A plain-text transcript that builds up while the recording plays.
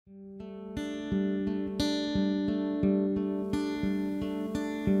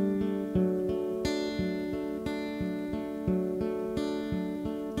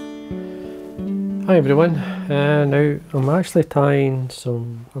Hi everyone, now I'm actually I'm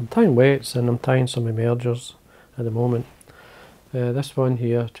tying weights and I'm tying some emergers at the moment. This one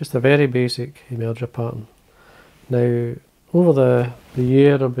here, just a very basic emerger pattern. Now over the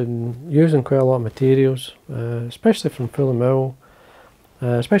year I've been using quite a lot of materials, especially from Full Mill,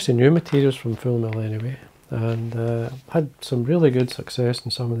 especially new materials from Full Mill anyway, and had some really good success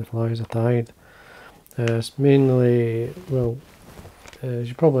in some of the flies I tied. It's mainly, well, as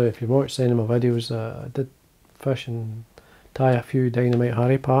you probably, if you've watched any of my videos, I did fish and tie a few dynamite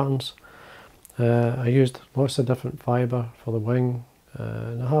Hare patterns. I used lots of different fibre for the wing,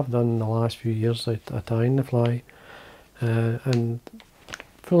 and I have done in the last few years I tying the fly. And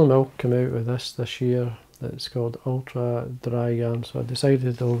Full Milk came out with this year that's called Ultra Dry Yarn, so I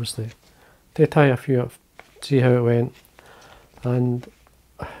decided obviously to tie a few up, see how it went. And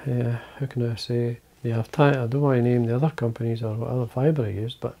how can I say? Yeah, I don't want to name the other companies or what other fibre I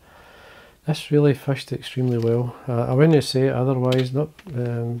used, but this really fished extremely well. I wouldn't say it otherwise. Not, I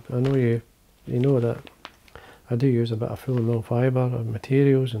know you know that I do use a bit of Full Mill fibre and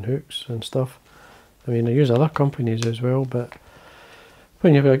materials and hooks and stuff. I mean, I use other companies as well, but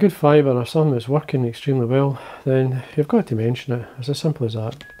when you've got a good fibre or something that's working extremely well, then you've got to mention it. It's as simple as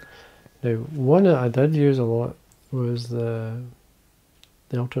that. Now, one that I did use a lot was the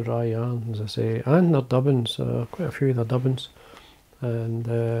ultra dry yarn, as I say, and their dubbins, quite a few of their dubbins, and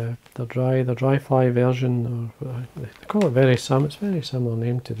the dry fly version, or they call it it's very similar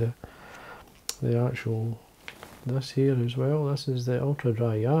name to the actual, this here as well. This is the ultra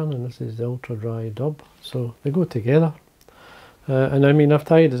dry yarn and this is the ultra dry dub, so they go together. And I mean, I've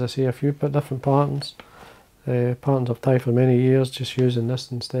tied, as I say, a few different patterns. Patterns I've tied for many years, just using this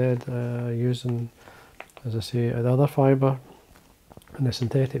instead, using, as I say, the other fibre, and the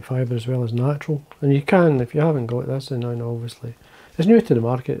synthetic fibre as well as natural. And you can, if you haven't got this, and I know obviously it's new to the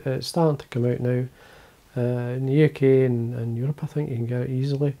market, it's starting to come out now. In the UK and Europe I think you can get it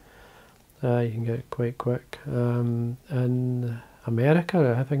easily, you can get it quite quick. In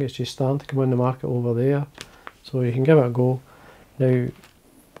America I think it's just starting to come on the market over there, so you can give it a go. Now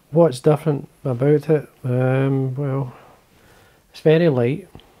what's different about it, well, it's very light,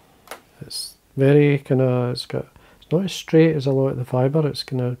 it's very kind of, it's not as straight as a lot of the fibre, it's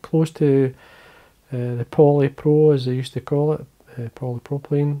kind of close to the polypro as they used to call it,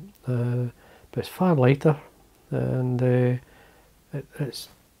 polypropylene, but it's far lighter, and it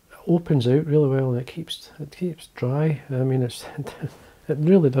opens out really well, and it keeps dry. I mean, it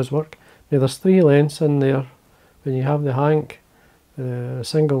really does work. Now there's 3 lengths in there. When you have the hank, a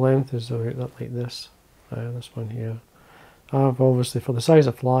single length is about like this one here. I've obviously, for the size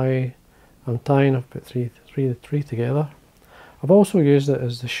of fly I'm tying, I've put three together. I've also used it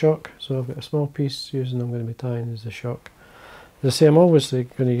as the Shuck, so I've got a small piece I'm going to be tying as the Shuck. As I say, I'm obviously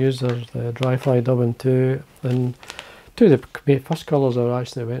going to use the dry fly dubbing too, and two of the first colours I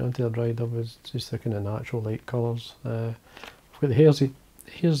actually went onto the dry dub was just the kind of natural light colours. I've got the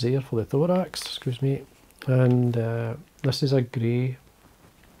Hare's there for the Thorax, excuse me, and this is a grey.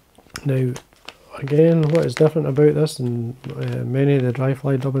 Now again, what is different about this and many of the dry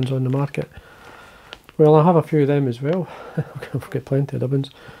fly dubbins on the market, well, I have a few of them as well. I've got plenty of dubbins.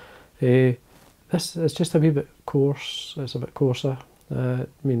 This is just a wee bit coarse, it's a bit coarser.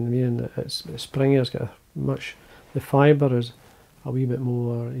 Meaning it's springy, it's got the fibre is a wee bit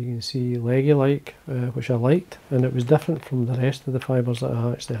more, you can see, leggy like, which I liked, and it was different from the rest of the fibres that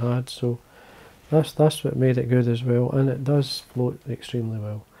I actually had, so that's what made it good as well, and it does float extremely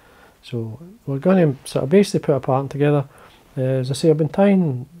well. So we're going to sort of basically put a pattern together. As I say, I've been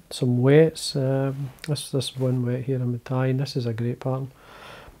tying some wets. This one wet here I've been tying. This is a great pattern.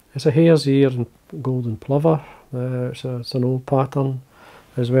 It's a hare's ear and golden plover. It's an old pattern,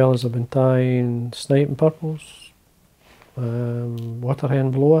 as well as I've been tying snipe and purples, water hen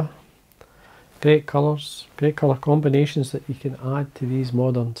blower. Great colours, great colour combinations that you can add to these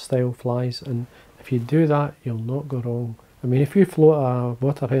modern style flies, and if you do that you'll not go wrong. I mean, if you float a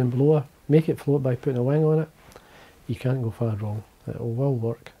water hen blower, make it float by putting a wing on it, you can't go far wrong. It will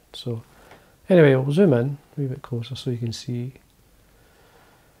work. So anyway, we'll zoom in a wee bit closer so you can see.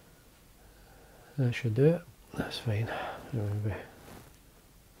 That should do it. That's fine. Maybe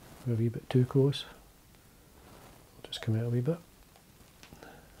a wee bit too close. I'll just come out a wee bit.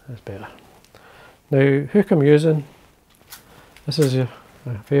 That's better. Now, hook I'm using, this is a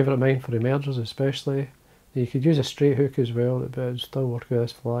favourite of mine for emergers especially. You could use a straight hook as well, but it would still work with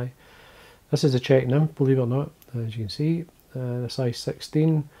this fly. This is a Czech Nymph, believe it or not, as you can see, the size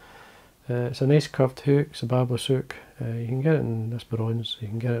 16. It's a nice curved hook, it's a barbless hook. You can get it in this bronze, you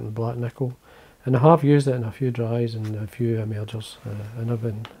can get it in black nickel. And I have used it in a few dries and a few emergers,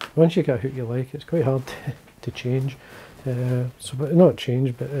 and once you get a hook you like, it's quite hard to change. But not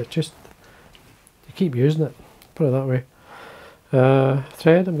change, but it's just, you keep using it, put it that way.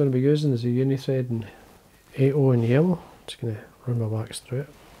 Thread I'm going to be using is a uni thread in 8O in yellow. Just going to run my wax through it.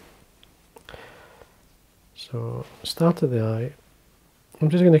 So start at the eye. I'm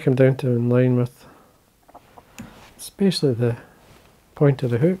just going to come down to in line with, it's basically the point of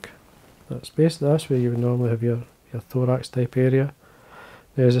the hook. That's where you would normally have your thorax type area.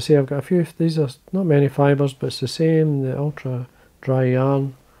 Now, as I say, I've got a few, these are not many fibres, but it's the same, the ultra dry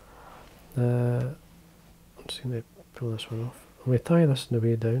yarn. I'm just going to pull this one off. I'm going to tie this on the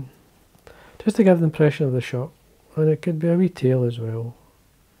way down, just to give the impression of the Shuck, and it could be a wee tail as well.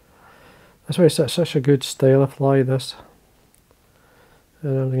 That's why it's such a good style of fly, this.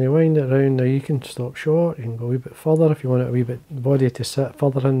 And I'm going to wind it around. Now you can stop short, you can go a wee bit further if you want it a wee bit, the body to sit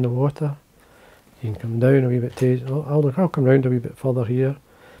further in the water. You can come down a wee bit, I'll come round a wee bit further here.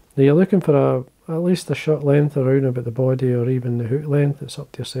 Now you're looking for at least a Shuck length around about the body, or even the hook length, it's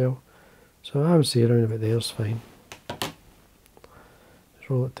up to yourself. So I would say around about there is fine. Just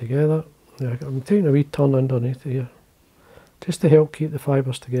roll it together. Now I'm taking a wee turn underneath here, just to help keep the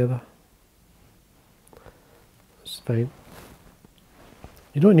fibres together. It's fine.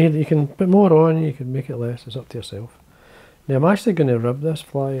 You don't need it, you can put more on, you can make it less, it's up to yourself. Now I'm actually going to rib this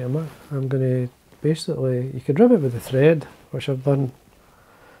fly. I'm going to basically, you could rib it with a thread, which I've done,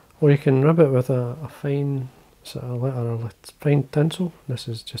 or you can rib it with a fine sort of letter, or a fine tinsel. This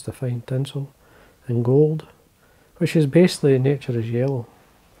is just a fine tinsel in gold, which is basically nature is yellow.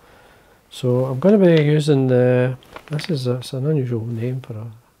 So I'm going to be using it's an unusual name for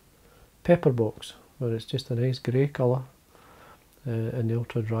a Pepperbox, where it's just a nice grey colour. In the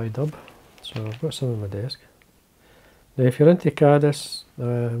ultra dry dub. So I've got some on my desk. Now if you're into caddis,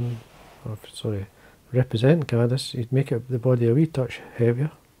 representing caddis, you'd make the body a wee touch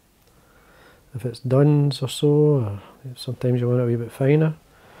heavier. If it's duns or so, or sometimes you want it a wee bit finer.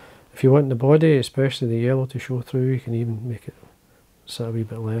 If you want the body, especially the yellow, to show through, you can even make it sort of a wee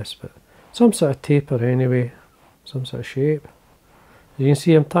bit less, but some sort of taper anyway, some sort of shape. You can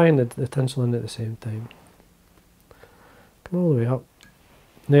see I'm tying the tinsel in at the same time. All the way up.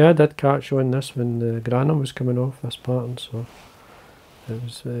 Now I did catch on this when the granum was coming off this pattern, so it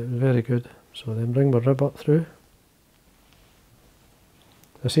was very good. So then bring my rib up through.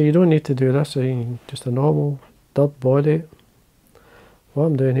 I say you don't need to do this, just a normal dub body. What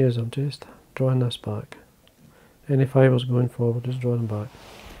I'm doing here is I'm just drawing this back. Any fibres going forward, just draw them back.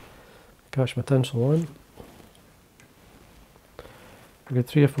 Catch my tinsel on. I get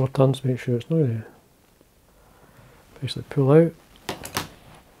 3 or 4 turns, make sure it's not going to basically pull out.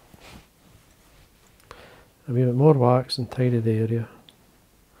 A wee bit more wax and tidy the area.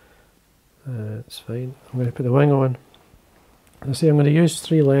 It's fine. I'm going to put the wing on. As I say, I'm going to use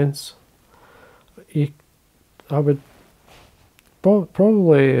 3 lengths. I would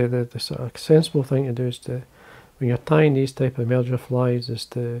probably the sort of sensible thing to do is to, when you're tying these type of emerger flies, is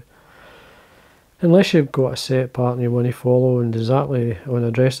to, unless you've got a set pattern you want to follow and exactly on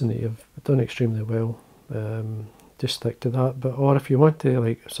a dressing that you've done extremely well, just stick to that. But or if you want to,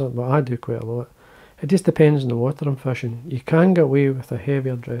 like something what I do quite a lot, it just depends on the water I'm fishing. You can get away with a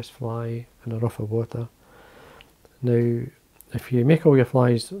heavier dressed fly in a rougher water. Now if you make all your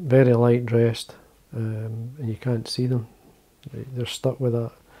flies very light dressed and you can't see them, they're stuck with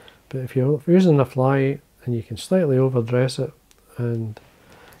that. But if you're using a fly and you can slightly overdress it and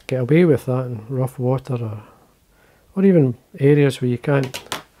get away with that in rough water, or even areas where you can't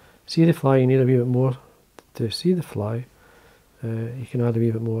see the fly, you need a wee bit more to see the fly, you can add a wee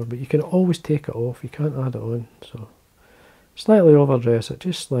bit more, but you can always take it off, you can't add it on. So slightly overdress it,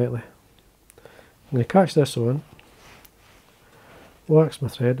 just slightly. I'm going to catch this on, wax my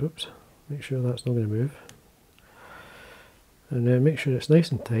thread, whoops, make sure that's not going to move, and then make sure it's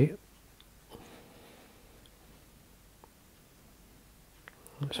nice and tight.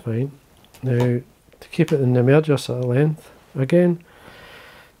 That's fine. Now to keep it in the emerger sort of length, again,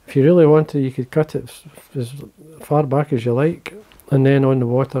 if you really want to, you could cut it as far back as you like, and then on the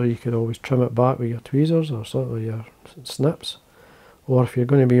water you could always trim it back with your tweezers or sort of your snips. Or if you're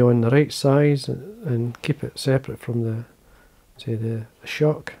going to be on the right size and keep it separate from the, say, the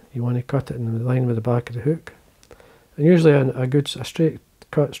Shuck, you want to cut it in line with the back of the hook. And usually a straight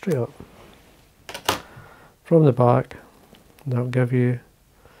cut straight up from the back, that'll give you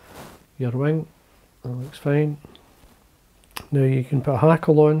your wing. That looks fine. Now you can put a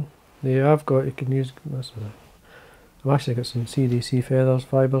hackle on. Now you can use this. I've actually got some CDC feathers,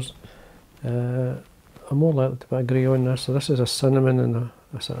 fibres. I'm more likely to put a grey on this. So this is a cinnamon and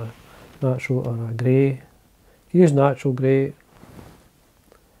a sort of natural or a grey. Use natural grey.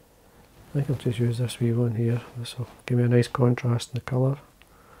 I think I'll just use this wee one here. This will give me a nice contrast in the colour.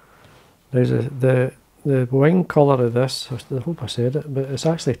 Now the wing colour of this, I hope I said it, but it's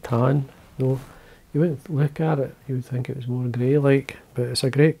actually tan. Though you wouldn't look at it, you would think it was more grey like, but it's a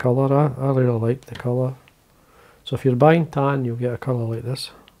great colour. I really like the colour. So if you're buying tan, you'll get a colour like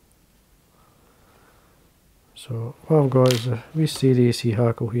this. So what I've got is a wee CDC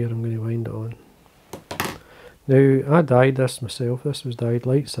Hackle here. I'm going to wind it on. Now I dyed this myself. This was dyed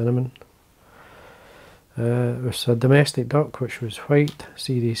light cinnamon. It was a domestic duck which was white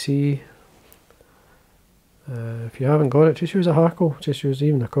CDC. If you haven't got it, just use a Hackle. Just use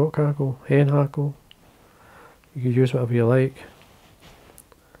even a cock hackle, hen hackle. You can use whatever you like.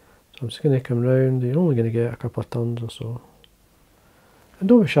 So I'm just going to come round. You're only going to get a couple of turns or so. And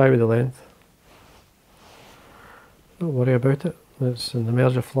don't be shy with the length. Don't worry about it. It's in the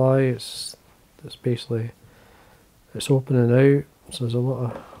merger fly. It's basically, it's opening out. So there's a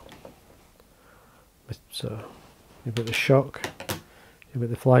lot of. You've got the Shuck. You've got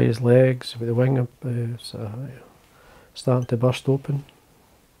the fly's legs. You've got the wing starting to burst open.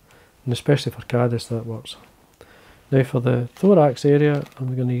 And especially for caddis that works. Now for the thorax area,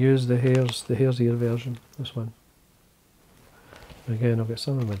 I'm going to use the hare's ear version. This one. Again, I've got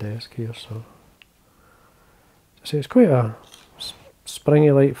some on my desk here, so. So it's quite a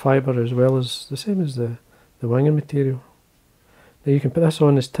springy light fibre as well as the same as the winging material. Now you can put this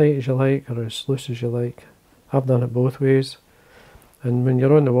on as tight as you like or as loose as you like. I've done it both ways. And when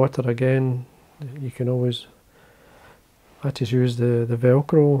you're on the water again, you can always, I just use the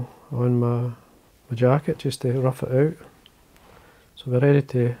Velcro on my jacket just to rough it out. So we're ready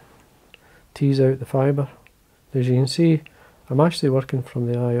to tease out the fibre. As you can see, I'm actually working from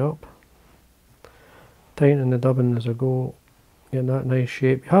the eye up. Tightening the dubbing as I go, getting that nice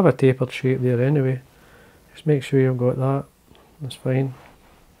shape. You have a tapered shape there anyway. Just make sure you've got that. That's fine.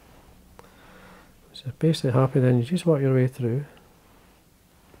 So basically happy then, you just work your way through.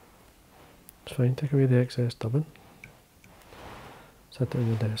 It's fine, take away the excess dubbing. Set it on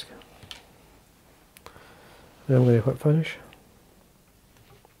the desk. Then I'm going to whip finish.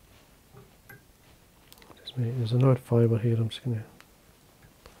 There's an odd fibre here, I'm just going to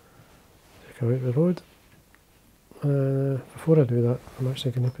take out the road. Before I do that, I'm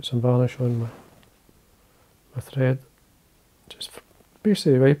actually going to put some varnish on my thread. Just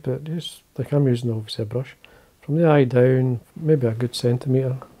basically wipe it, just like I'm using obviously a brush. From the eye down, maybe a good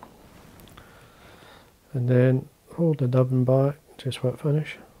centimetre. And then hold the dubbing back, just whip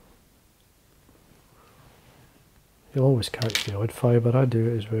finish. You'll always catch the odd fibre, I do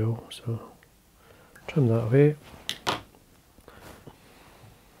it as well, so trim that away.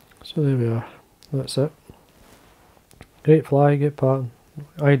 So there we are, that's it. Great fly, great pattern,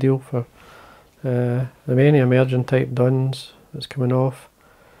 ideal for the many emerging type duns that's coming off.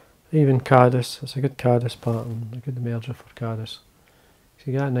 Even caddis, it's a good caddis pattern, a good emerger for caddis.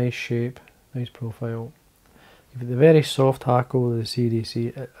 So you got a nice shape, nice profile. You've got the very soft hackle with the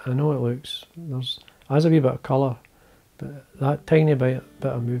CDC. I know it looks, has a wee bit of colour, but that tiny bit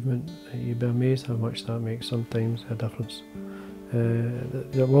of movement, you'd be amazed how much that makes sometimes a difference.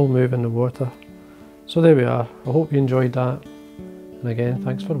 It will move in the water. So there we are. I hope you enjoyed that. And again,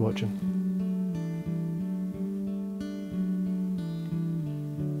 thanks for watching.